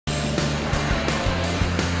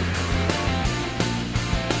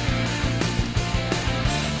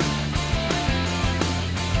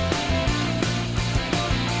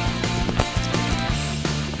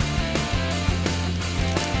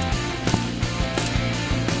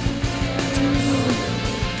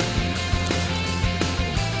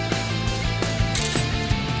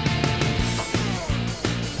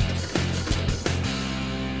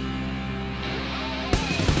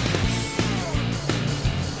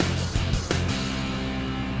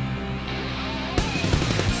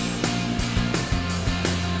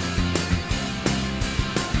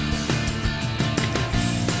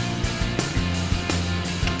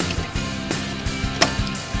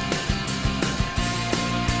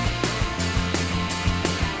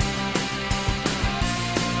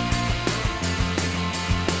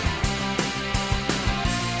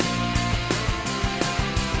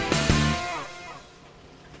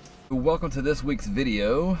welcome to this week's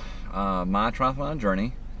video, my triathlon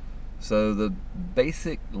journey. So the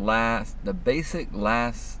basic last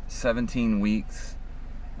 17 weeks,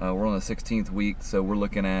 we're on the 16th week, so we're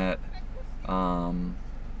looking at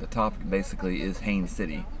the topic basically is Haines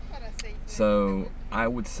City. So I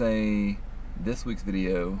would say this week's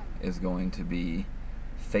video is going to be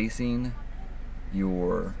facing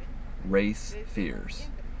your race fears.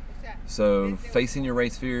 So facing your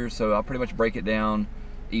race fears, so I'll pretty much break it down,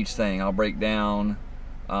 each thing. I'll break down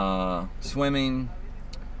swimming,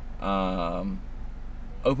 open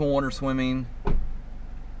water swimming,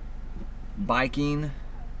 biking,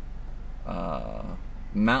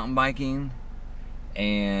 mountain biking,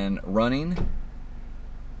 and running,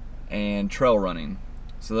 and trail running.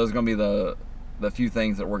 So those are going to be the few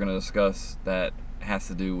things that we're going to discuss that has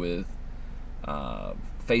to do with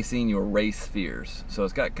facing your race fears. So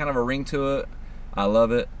it's got kind of a ring to it. I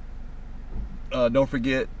love it. Don't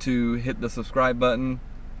forget to hit the subscribe button.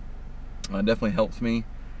 Definitely helps me.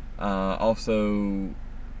 Also,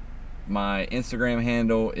 my Instagram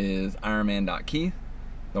handle is ironman.keith.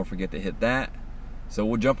 Don't forget to hit that. So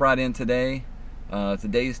we'll jump right in today.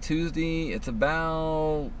 Today's Tuesday. It's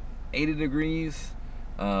about 80 degrees.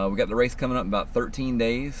 We got the race coming up in about 13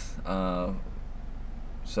 days. So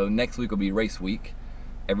next week will be race week.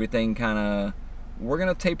 Everything kind of, we're going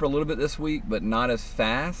to taper a little bit this week, but not as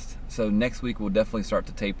fast. So next week we'll definitely start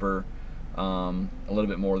to taper a little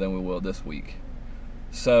bit more than we will this week.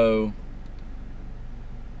 So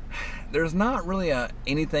there's not really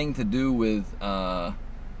anything to do with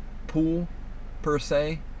pool per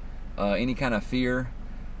se, any kind of fear.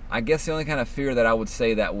 I guess the only kind of fear that I would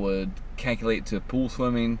say that would calculate to pool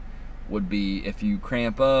swimming would be if you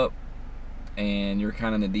cramp up and you're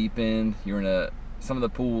kind of in the deep end. You're in some of the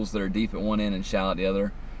pools that are deep at one end and shallow at the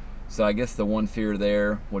other. So I guess the one fear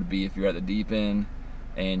there would be if you're at the deep end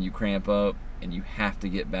and you cramp up and you have to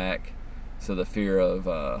get back. So the fear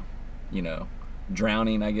of, you know,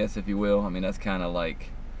 drowning, I guess, if you will. I mean, that's kind of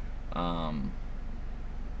like a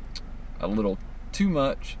little too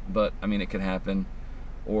much, but I mean, it could happen.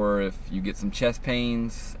 Or if you get some chest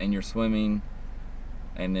pains and you're swimming,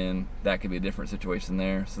 and then that could be a different situation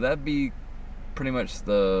there. So that'd be pretty much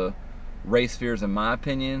the race fears, in my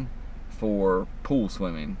opinion, for pool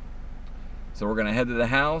swimming. So we're gonna head to the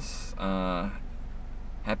house.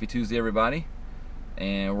 Happy Tuesday, everybody.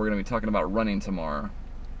 And we're gonna be talking about running tomorrow.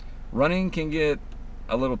 Running can get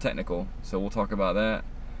a little technical, so we'll talk about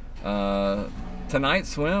that. Tonight's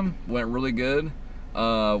swim went really good.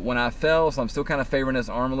 When I fell, so I'm still kind of favoring this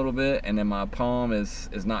arm a little bit, and then my palm is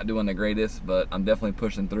not doing the greatest, but I'm definitely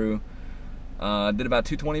pushing through. Did about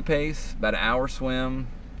 2:20 pace, about an hour swim.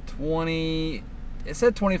 It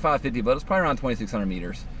said 2550, but it's probably around 2,600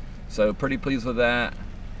 meters. So pretty pleased with that.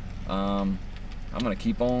 I'm gonna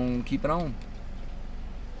keep on keeping on.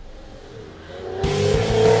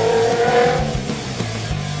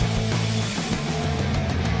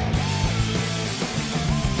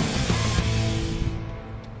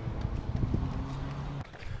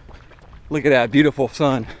 Look at that beautiful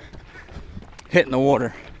sun hitting the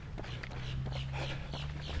water.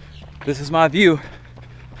 This is my view.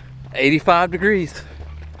 85 degrees.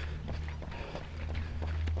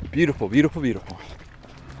 Beautiful, beautiful, beautiful.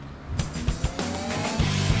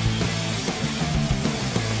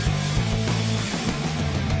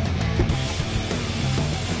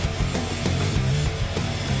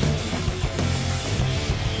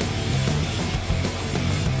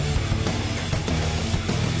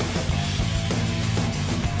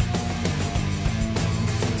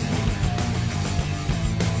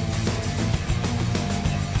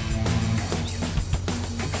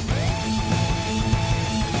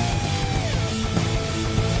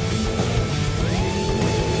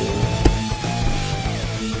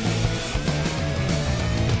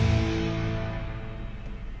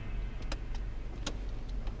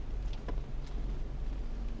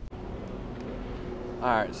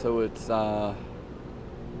 Alright, so it's oh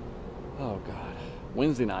god,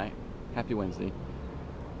 Wednesday night. Happy Wednesday.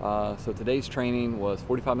 So today's training was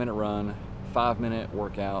 45-minute run, 5-minute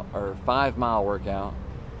workout, or 5-mile workout.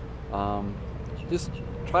 Just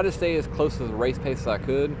try to stay as close to the race pace as I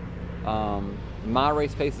could. My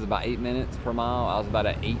race pace is about 8 minutes per mile. I was about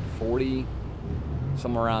at 8:40,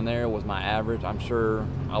 somewhere around there was my average. I'm sure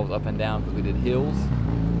I was up and down because we did hills.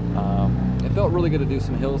 It felt really good to do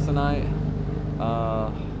some hills tonight.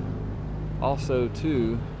 Also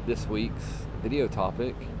too, this week's video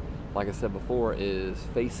topic, like I said before, is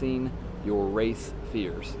facing your race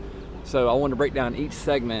fears. So I want to break down each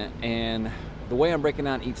segment, and the way I'm breaking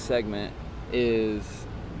down each segment is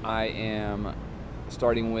I am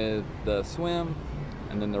starting with the swim,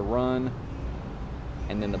 and then the run,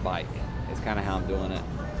 and then the bike. It's kind of how I'm doing it.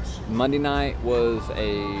 Monday night was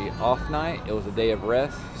a off night. It was a day of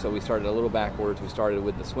rest, so we started a little backwards. We started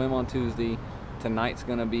with the swim on Tuesday. Tonight's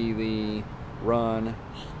going to be the run,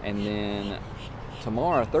 and then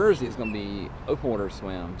tomorrow, Thursday, is going to be open water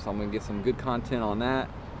swim. So I'm going to get some good content on that.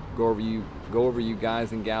 Go over you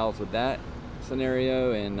guys and gals with that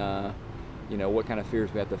scenario, and you know, what kind of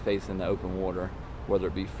fears we have to face in the open water, whether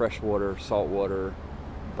it be fresh water, salt water,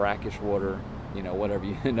 brackish water, you know, whatever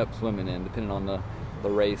you end up swimming in, depending on the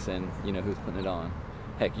race and, you know, who's putting it on.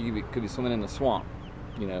 Heck, you could be swimming in the swamp,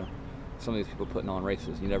 you know, some of these people putting on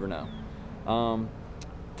races, you never know.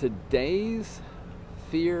 Today's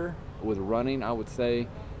fear with running, I would say,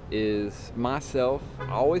 is myself.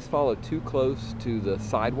 I always follow too close to the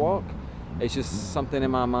sidewalk. It's just something in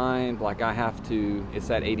my mind, like I have to, it's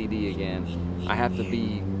that ADD again. I have to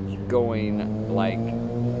be going like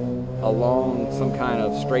along some kind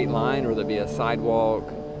of straight line, whether it be a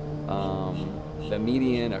sidewalk, the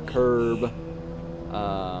median, a curb,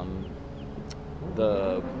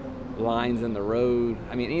 the lines in the road.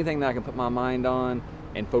 I mean, anything that I can put my mind on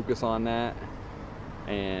and focus on that,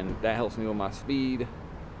 and that helps me with my speed,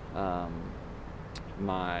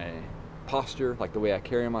 my posture, like the way I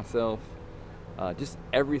carry myself, just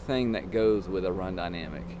everything that goes with a run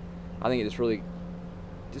dynamic. I think it just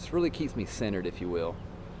really keeps me centered, if you will.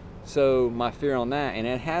 So my fear on that, and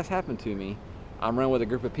it has happened to me, I'm running with a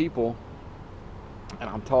group of people and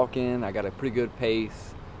I'm talking, I got a pretty good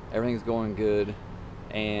pace, everything's going good,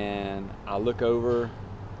 and I look over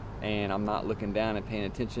and I'm not looking down and paying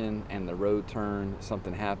attention, and the road turned,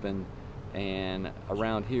 something happened. And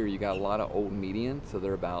around here you got a lot of old medians, so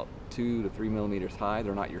they're about 2 to 3 millimeters high.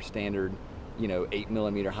 They're not your standard, you know, 8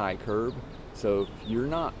 millimeter high curb. So if you're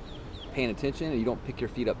not paying attention and you don't pick your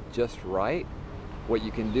feet up just right, what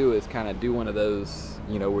you can do is kind of do one of those,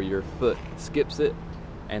 you know, where your foot skips it,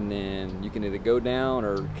 and then you can either go down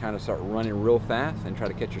or kind of start running real fast and try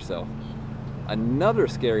to catch yourself. Another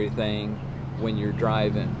scary thing when you're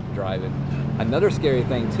driving. Another scary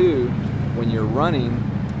thing too when you're running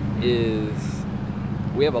is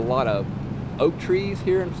we have a lot of oak trees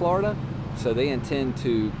here in Florida, so they intend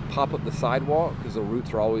to pop up the sidewalk because the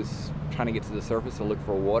roots are always trying to get to the surface to look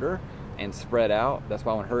for water and spread out. That's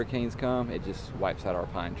why when hurricanes come, it just wipes out our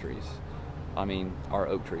pine trees. I mean, our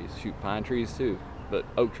oak trees. Shoot, pine trees too, but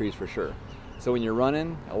oak trees for sure. So when you're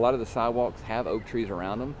running, a lot of the sidewalks have oak trees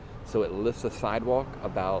around them, so it lifts the sidewalk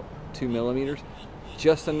about 2 millimeters,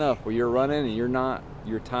 just enough where you're running and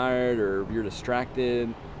you're tired or you're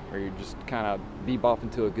distracted, or you're just kind of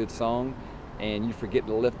bebopping to a good song, and you forget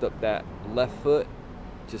to lift up that left foot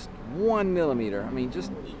just 1 millimeter. I mean,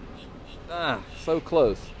 just so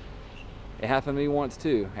close. It happened to me once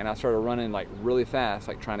too, and I started running like really fast,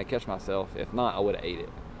 like trying to catch myself. If not, I would have ate it.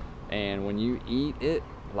 And when you eat it,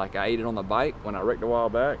 like I ate it on the bike when I wrecked a while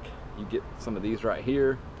back, you get some of these right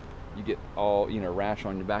here. You get all, you know, rash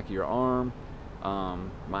on your back of your arm.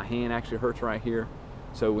 My hand actually hurts right here.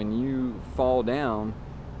 So when you fall down,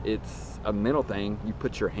 it's a mental thing. You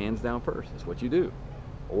put your hands down first. That's what you do.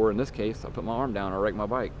 Or in this case, I put my arm down. I wrecked my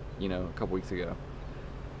bike, you know, a couple weeks ago.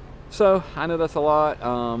 So I know that's a lot.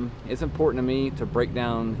 It's important to me to break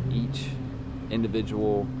down each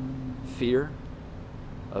individual fear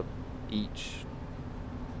of each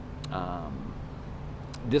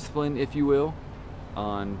discipline, if you will,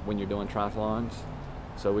 on when you're doing triathlons.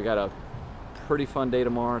 So we got a pretty fun day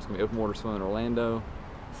tomorrow. It's gonna be open water swim in Orlando.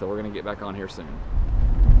 So we're gonna get back on here soon.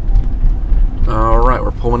 All right,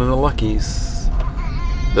 we're pulling into Lucky's.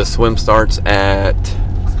 The swim starts at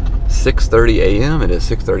 6:30 a.m. It is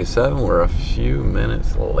 6:37. We're a few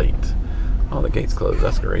minutes late. Oh, the gate's closed.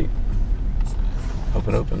 That's great. Hope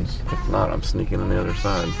it opens. If not, I'm sneaking on the other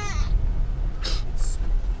side.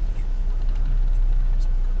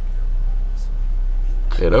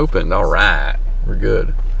 It opened. All right. We're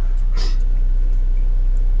good.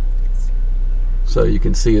 So you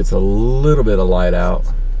can see it's a little bit of light out.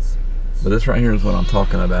 But this right here is what I'm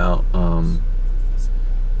talking about.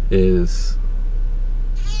 Is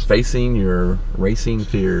facing your racing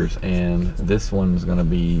fears, and this one's going to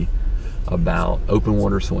be about open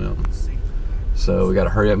water swim. So we got to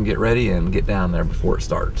hurry up and get ready and get down there before it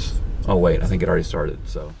starts. Oh wait, I think it already started.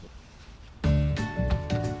 So.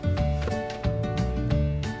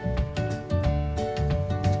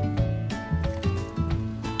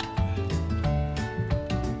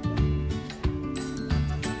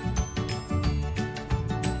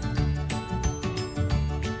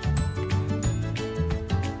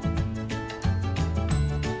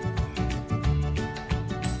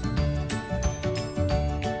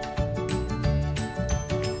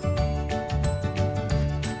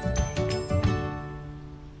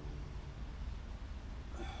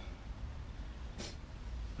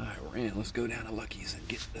 we're in, let's go down to Lucky's and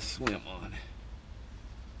get the swim on.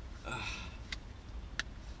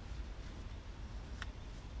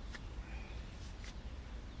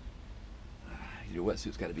 Your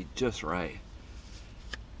wetsuit's got to be just right.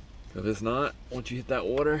 If it's not, once you hit that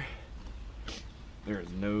water, there is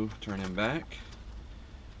no turning back,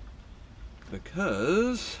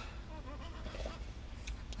 because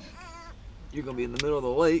you're going to be in the middle of the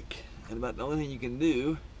lake, and about the only thing you can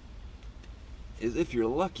do is, if you're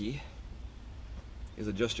lucky, is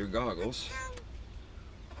adjust your goggles,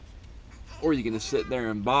 or you can just sit there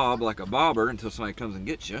and bob like a bobber until somebody comes and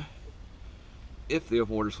gets you, if the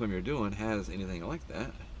open water swim you're doing has anything like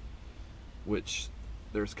that, which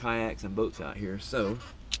there's kayaks and boats out here. So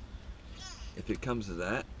if it comes to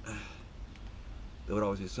that, there would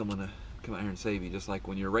always be someone to come out here and save you, just like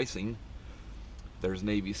when you're racing. There's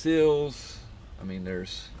Navy SEALs. I mean,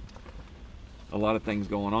 there's a lot of things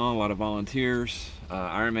going on, a lot of volunteers.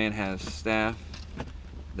 Ironman has staff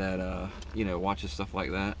that you know, watches stuff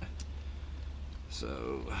like that.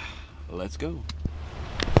 So let's go.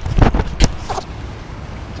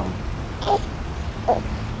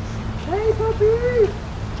 Hey, puppy!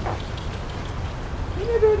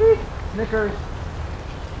 Hey, baby! Snickers!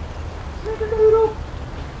 Snickerdoodle!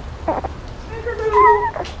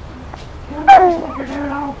 Snickerdoodle! Come here,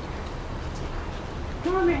 Snickerdoodle!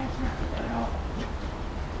 Come here, Snickerdoodle!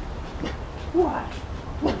 What?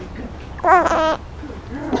 What are you good?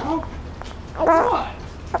 Good girl! What?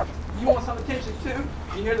 You want some attention too?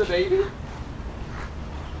 You hear the baby?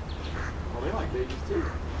 Well, they like babies too.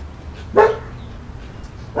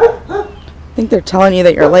 I think they're telling you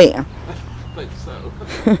that you're late. I think so.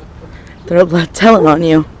 They're telling on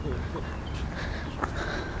you.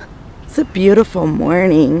 It's a beautiful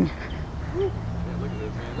morning. Yeah, look at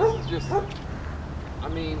this, man. This is just, I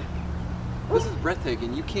mean, this is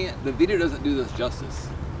breathtaking. You can't, the video doesn't do this justice.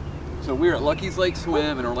 So we're at Lucky's Lake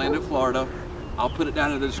Swim in Orlando, Florida. I'll put it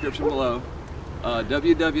down in the description below.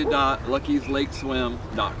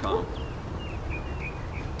 www.luckyslakeswim.com.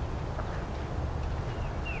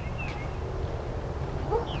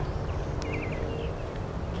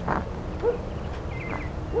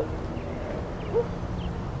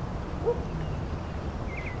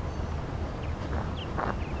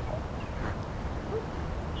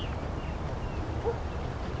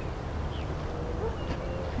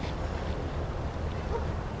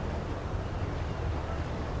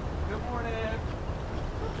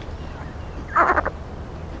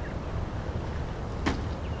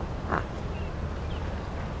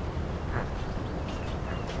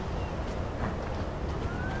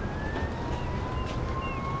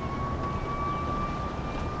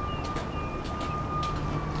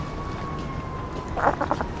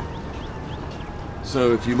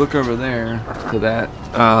 So if you look over there to that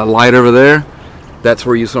light over there, that's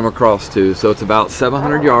where you swim across to. So it's about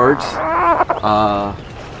 700 yards.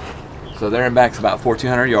 So there and back's about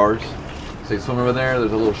 1,400 yards. So you swim over there,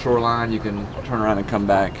 there's a little shoreline, you can turn around and come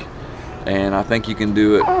back. And I think you can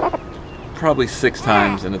do it probably 6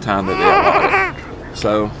 times in the time that they allotted.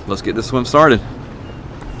 So let's get this swim started.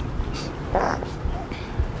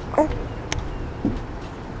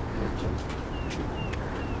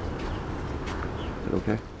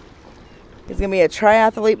 Okay. He's gonna be a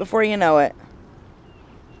triathlete before you know it.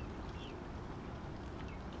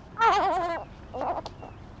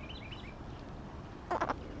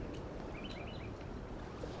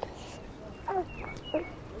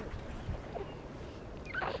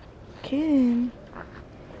 Kid.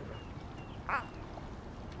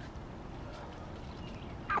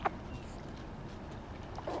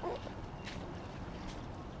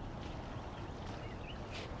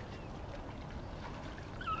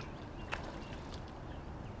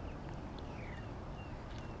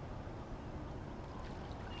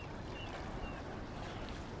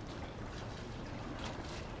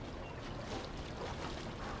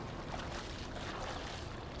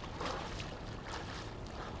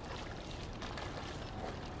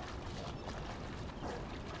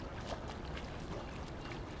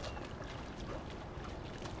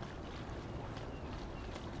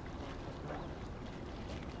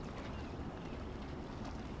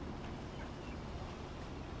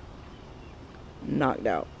 Knocked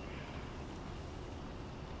out.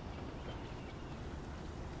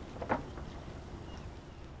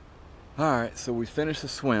 Alright, so we finished the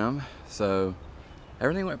swim. So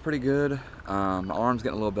everything went pretty good. My arm's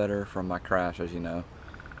getting a little better from my crash, as you know.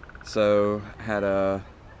 So had a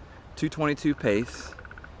 2:22 pace.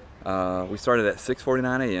 We started at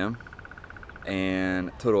 6:49 a.m. and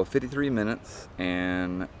a total of 53 minutes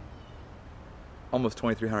and almost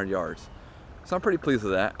 2,300 yards. So I'm pretty pleased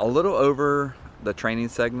with that. A little over the training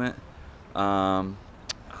segment. I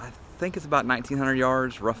think it's about 1,900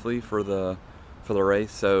 yards roughly for the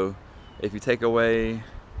race. So if you take away,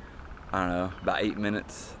 I don't know, about 8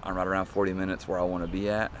 minutes, I'm right around 40 minutes where I want to be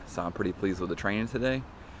at. So I'm pretty pleased with the training today.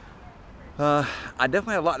 I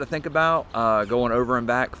definitely have a lot to think about going over and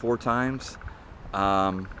back 4 times.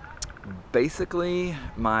 Basically,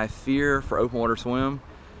 my fear for open water swim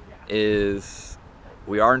is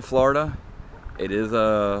we are in Florida. It is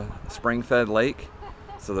a spring-fed lake,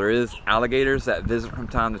 so there is alligators that visit from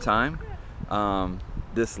time to time.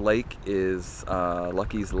 This lake is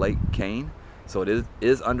Lucky's Lake Cane, so it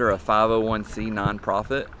is under a 501c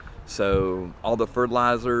nonprofit. So all the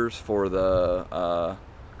fertilizers for the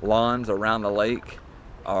lawns around the lake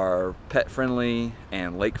are pet-friendly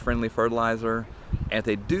and lake-friendly fertilizer. And if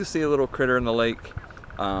they do see a little critter in the lake,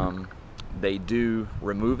 they do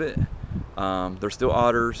remove it. There's still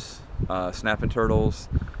otters, snapping turtles,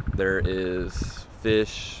 there is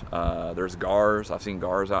fish, there's gars. I've seen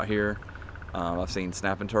gars out here. I've seen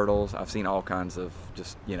snapping turtles. I've seen all kinds of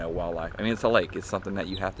just, wildlife. I mean, it's a lake. It's something that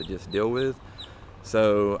you have to just deal with.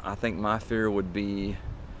 So I think my fear would be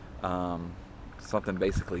something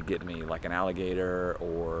basically getting me, like an alligator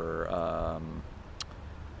or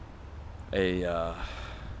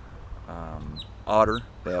otter.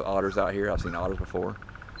 They have otters out here. I've seen otters before.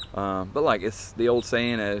 But like, it's the old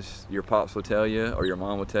saying, as your pops would tell you or your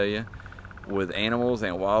mom would tell you, with animals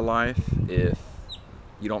and wildlife, if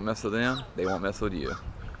you don't mess with them, they won't mess with you.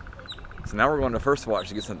 So now we're going to First Watch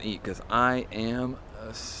to get something to eat because I am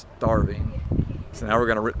starving. So now we're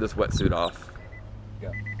going to rip this wetsuit off.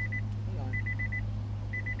 Go.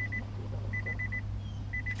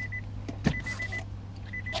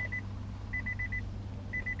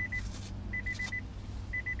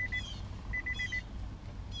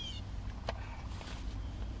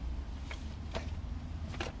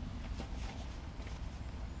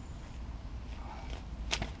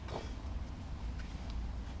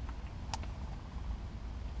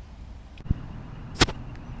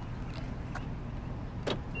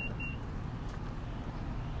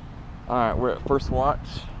 All right, we're at First Watch.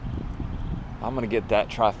 I'm gonna get that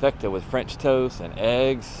trifecta with French toast and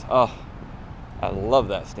eggs. Oh, I love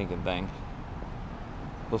that stinking thing.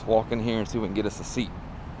 Let's walk in here and see if we can get us a seat.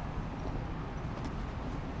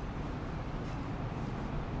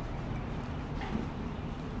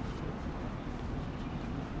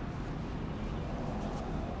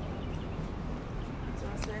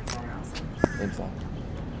 Inside.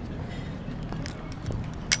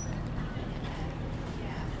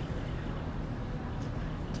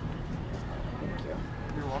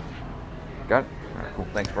 Got it? All right, cool.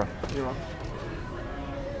 Thanks, bro. You're welcome.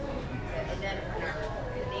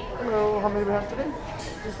 Hello, how many do we have today?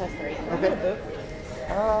 Just us 3. Okay.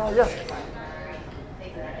 Yeah.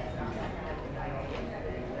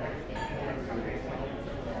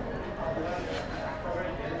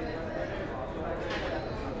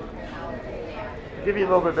 Give you a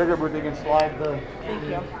little bit bigger, but you can slide the. Thank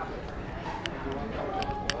you.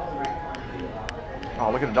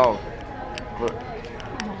 Oh, look at the dog. Look.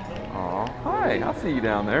 Oh, hi. I see you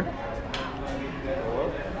down there.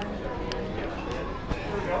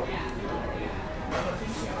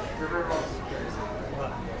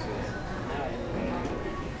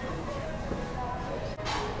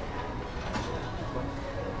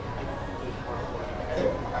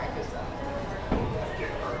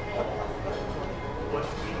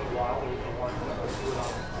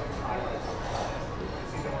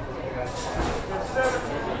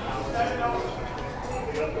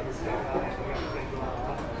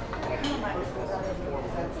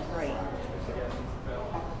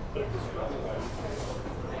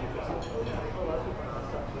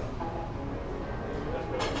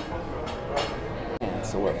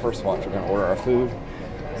 So we're at First Watch. We're going to order our food.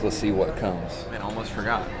 So let's see what comes. Man, I almost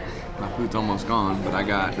forgot. My food's almost gone, but I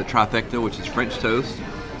got the trifecta, which is French toast,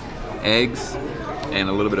 eggs, and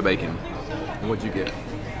a little bit of bacon. What'd you get?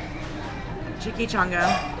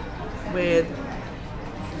 Chimichanga with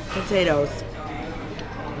potatoes.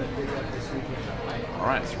 All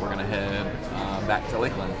right, so we're going to head back to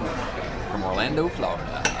Lakeland from Orlando,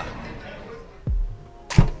 Florida.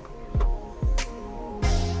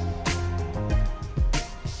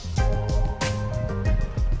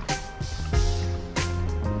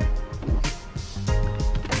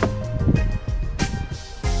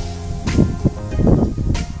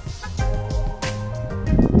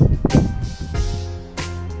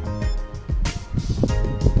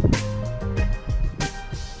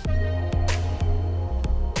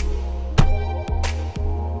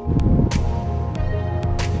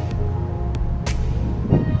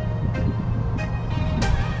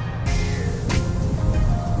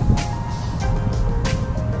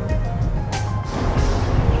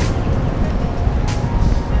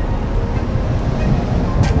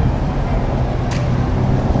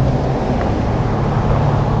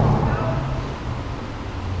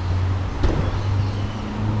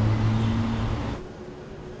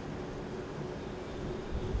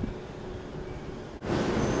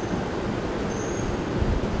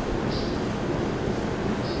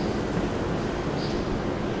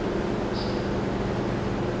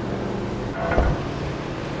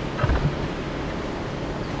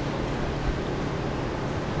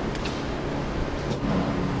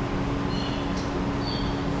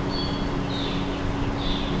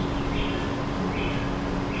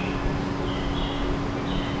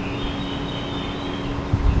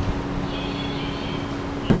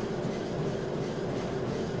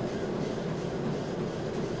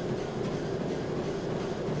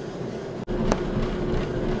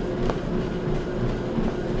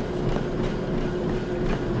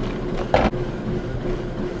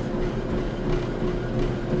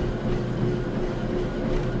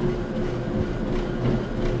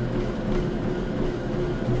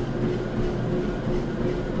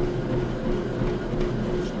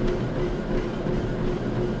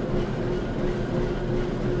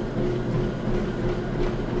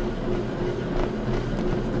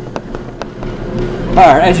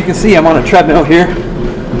 Alright, as you can see, I'm on a treadmill here.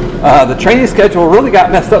 The training schedule really got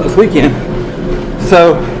messed up this weekend.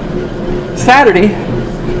 So, Saturday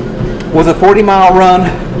was a 40-mile run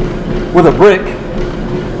with a brick,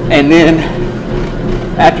 and then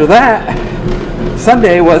after that,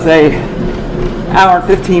 Sunday was a hour and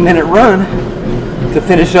 15-minute run to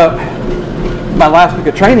finish up my last week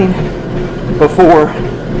of training before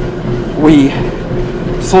we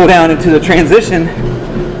slow down into the transition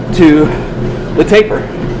to the taper.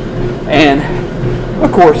 And of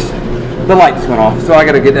course the light just went off, so I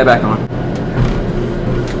got to get that back on.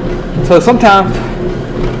 So sometimes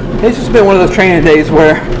it's just been one of those training days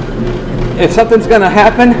where if something's gonna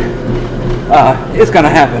happen, it's gonna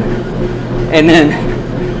happen. And then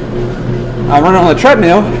I'm running on the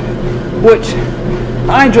treadmill, which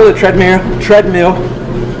I enjoy the treadmill.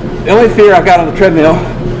 The only fear I've got on the treadmill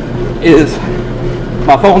is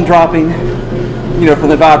my phone dropping, you know, from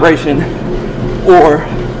the vibration, or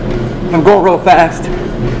if I'm going real fast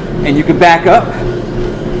and you can back up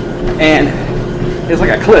and it's like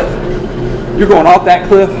a cliff. You're going off that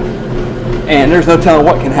cliff and there's no telling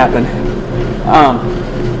what can happen.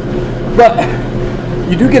 But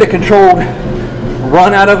you do get a controlled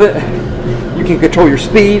run out of it. You can control your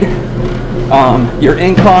speed, your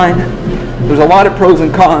incline. There's a lot of pros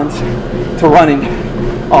and cons to running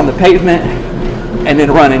on the pavement and then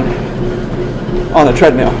running on the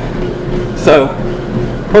treadmill. So,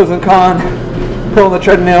 pros and cons: pro on the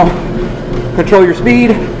treadmill, control your speed;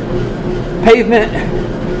 pavement,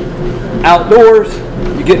 outdoors,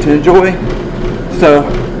 you get to enjoy. So,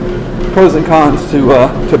 pros and cons to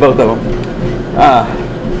both of them.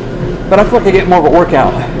 But I feel like I get more of a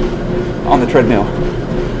workout on the treadmill.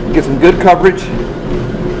 Get some good coverage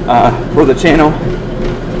for the channel,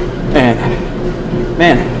 and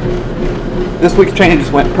man, this week's training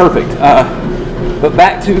just went perfect. But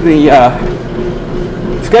back to the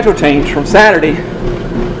schedule change from Saturday.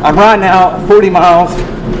 I'm riding out 40 miles.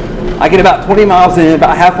 I get about 20 miles in,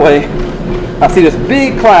 about halfway. I see this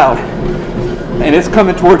big cloud, and it's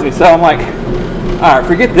coming towards me. So I'm like, all right,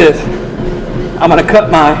 forget this. I'm gonna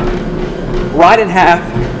cut my ride in half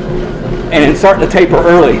and then start the taper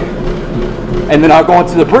early. And then I'll go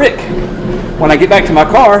into the brick when I get back to my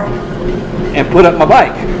car and put up my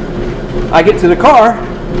bike. I get to the car,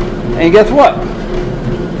 and guess what?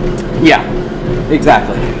 Yeah,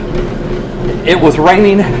 exactly. It was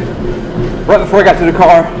raining right before I got to the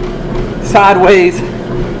car. Sideways,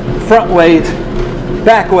 front ways,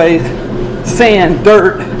 back ways, sand,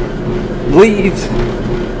 dirt, leaves,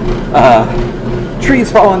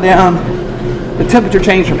 trees falling down. The temperature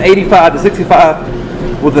changed from 85 to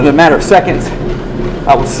 65 within a matter of seconds.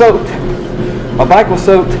 I was soaked. My bike was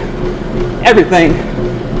soaked. Everything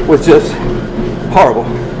was just horrible.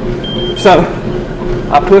 So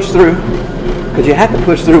I pushed through, because you have to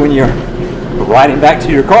push through when you're riding back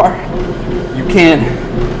to your car. You can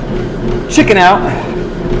chicken out,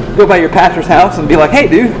 go by your pastor's house and be like, hey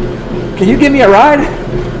dude, can you give me a ride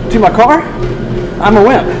to my car? I'm a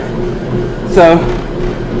wimp. So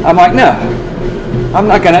I'm like, no, I'm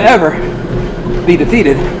not gonna ever be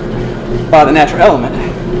defeated by the natural element.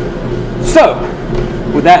 So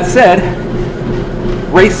with that said,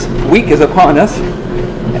 race week is upon us,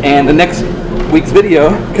 and the next week's video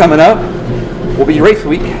coming up will be race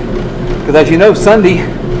week, because as you know, Sunday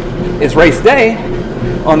is race day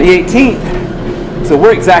on the 18th, so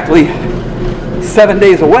we're exactly 7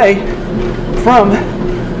 days away from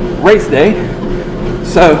race day.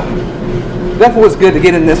 So definitely was good to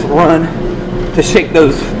get in this run to shake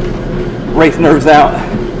those race nerves out,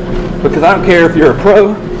 because I don't care if you're a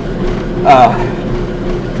pro,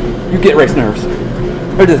 you get race nerves.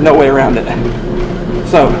 There's just no way around it.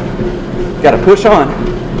 So got to push on.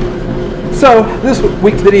 So this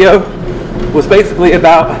week's video was basically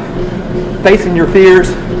about facing your fears.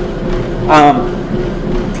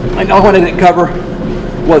 And all I didn't cover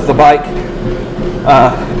was the bike.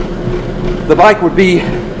 The bike would be,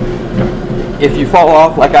 if you fall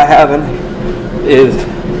off like I haven't, is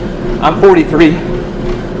I'm 43,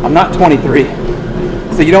 I'm not 23,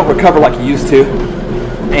 so you don't recover like you used to.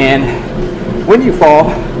 And when you fall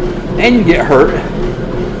and you get hurt,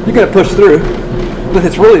 you're going to push through. But if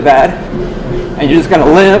it's really bad and you're just going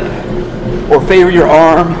to limp or favor your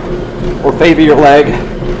arm or favor your leg,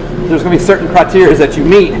 there's going to be certain criteria that you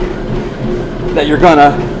meet that you're going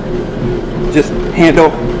to just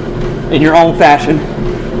handle in your own fashion,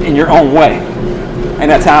 in your own way. And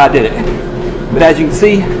that's how I did it. But as you can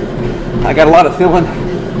see, I got a lot of feeling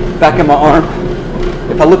back in my arm.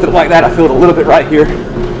 If I looked at it like that, I feel it a little bit right here,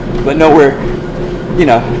 but nowhere, you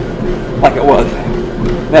know, like it was.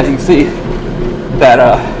 And as you can see, that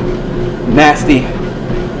nasty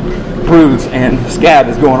bruise and scab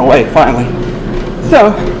is going away finally.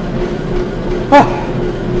 So,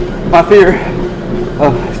 my fear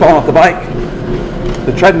of falling off the bike,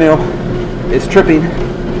 the treadmill is tripping,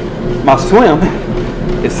 my swim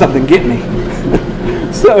is something getting me.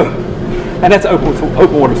 So, and that's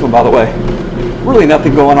open water swim, by the way. Really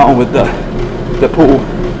nothing going on with the pool,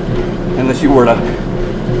 unless you were to,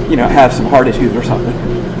 have some heart issues or something,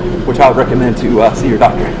 which I would recommend to see your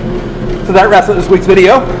doctor. So that wraps up this week's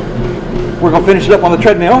video. We're gonna finish it up on the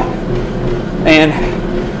treadmill, and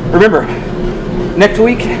remember, next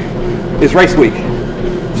week is race week.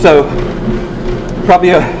 So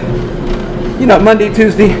probably Monday,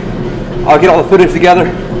 Tuesday, I'll get all the footage together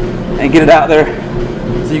and get it out there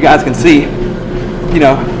so you guys can see,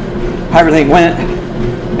 how everything went.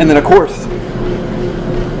 And then of course,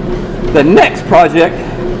 the next project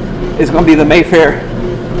is going to be the Mayfair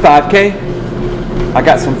 5K. I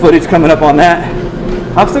got some footage coming up on that.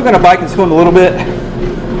 I'm still going to bike and swim a little bit,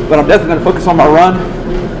 but I'm definitely going to focus on my run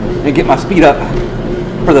and get my speed up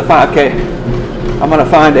for the 5K. I'm going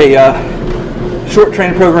to find a short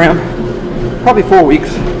training program, probably 4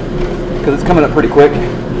 weeks, because it's coming up pretty quick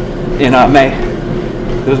in May.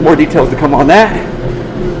 There's more details to come on that.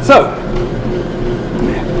 So,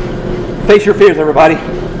 face your fears, everybody.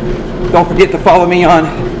 Don't forget to follow me on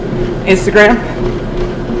Instagram,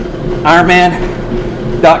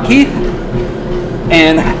 Ironman.Keith,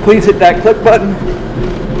 and please hit that click button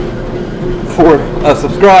for a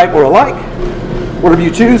subscribe or a like, whatever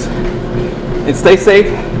you choose. And stay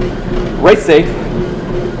safe, race safe,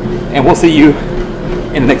 and we'll see you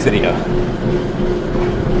in the next video.